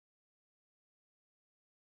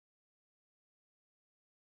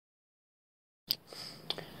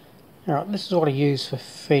Alright, this is what I use for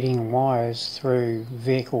feeding wires through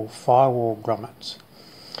vehicle firewall grommets.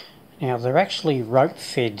 Now they're actually rope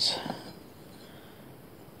feds.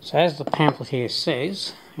 So as the pamphlet here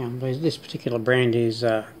says, this particular brand is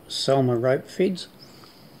Selma rope feds.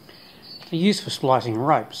 They're used for splicing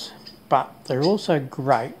ropes, but they're also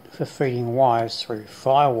great for feeding wires through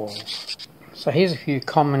firewall. So here's a few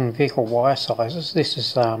common vehicle wire sizes. This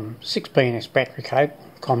is 6BNS battery cable,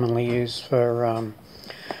 commonly used for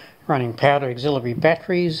running power to auxiliary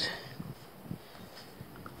batteries.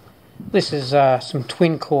 This is some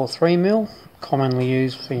twin core 3mm, commonly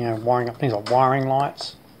used for wiring up things like wiring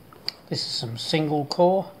lights. This is some single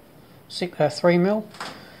core 3mm,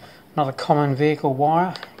 another common vehicle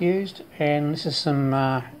wire used, and this is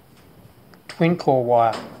some twin core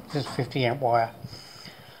wire. This is 50 amp wire.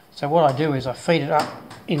 So what I do is I feed it up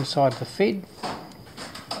inside the fed,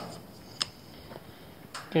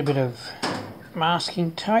 get a bit of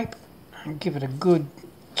masking tape and give it a good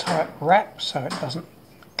tight wrap so it doesn't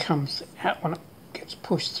come out when it gets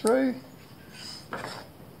pushed through.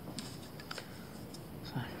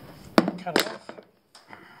 So cut it off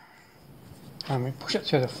and we push it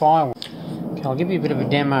through the firewall. Okay, I'll give you a bit of a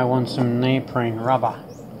demo on some neoprene rubber.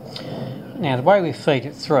 Now the way we feed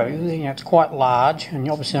it through, it's quite large and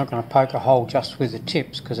you're obviously not going to poke a hole just with the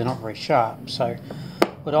tips because they're not very sharp. So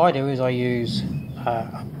what I do is I use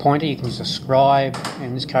a pointer. You can use a scribe.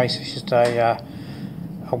 In this case it's just a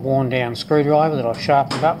worn down screwdriver that I've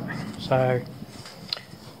sharpened up. So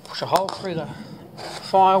push a hole through the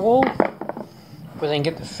firewall. We then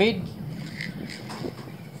get the fed,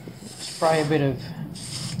 spray a bit of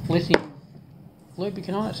lithium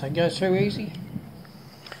lubricant on it so it goes through easy.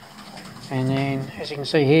 And then, as you can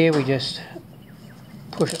see here, we just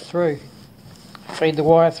push it through, feed the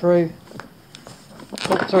wire through,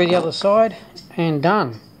 put it through the other side, and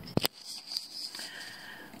done.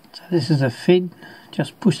 So this is a fed,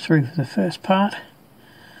 just push through for the first part.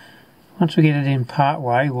 Once we get it in part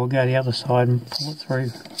way, we'll go the other side and pull it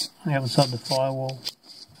through on the other side of the firewall.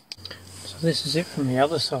 So this is it from the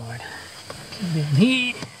other side. Get it in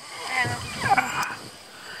here, and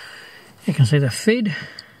you can see the fed.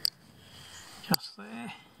 Just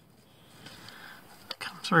there,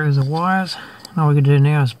 come through the wires. All we can do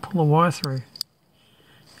now is pull the wire through.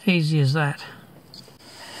 Easy as that.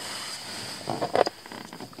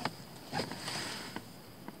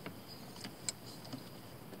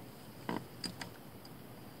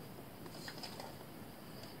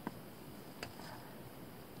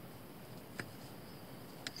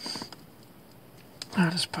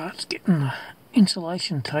 Hardest part's getting the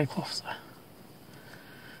insulation tape off the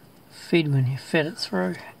feed when you fed it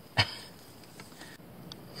through.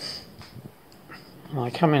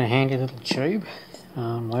 They come in a handy little tube. They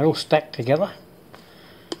all stack together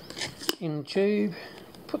in the tube.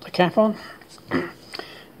 Put the cap on.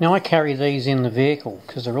 Now I carry these in the vehicle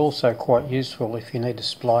because they're also quite useful if you need to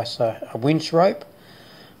splice a winch rope,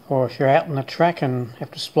 or if you're out on the track and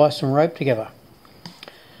have to splice some rope together.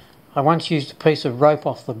 I once used a piece of rope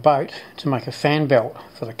off the boat to make a fan belt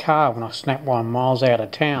for the car when I snapped one miles out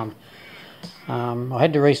of town. I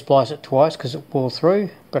had to resplice it twice because it wore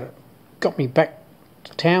through, but it got me back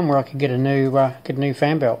to town where I could get a new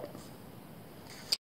fan belt.